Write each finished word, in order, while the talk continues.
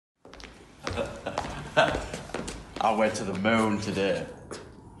I went to the moon today.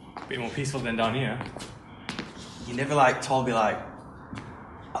 Bit more peaceful than down here. You never told me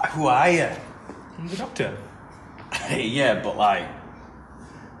who are you? I'm the doctor. Yeah, but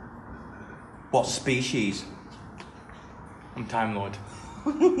what species? I'm Time Lord.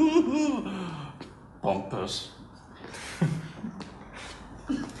 Pompous.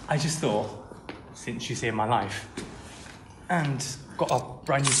 I just thought, since you saved my life, and got a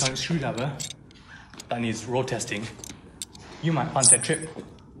brand new sonic screwdriver that needs road testing, you might fancy a trip.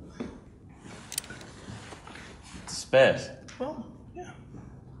 Space? Well, yeah.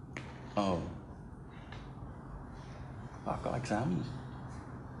 Oh. I've got exams.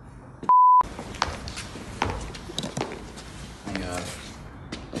 I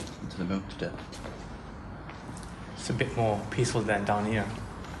went to the moon today. It's a bit more peaceful than down here.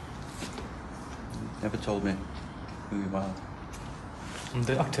 Never told me who you are. I'm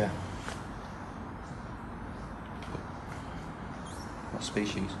the doctor. What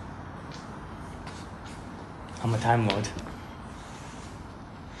species? I'm a Time Lord.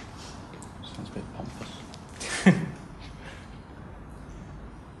 Sounds a bit pompous.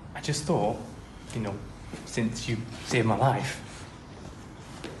 I just thought, since you saved my life,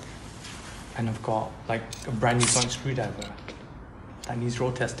 and I've got a brand new sonic screwdriver that needs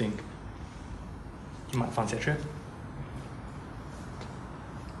road testing, you might fancy a trip.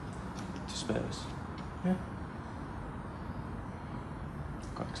 To space? Yeah.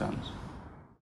 I've got exams.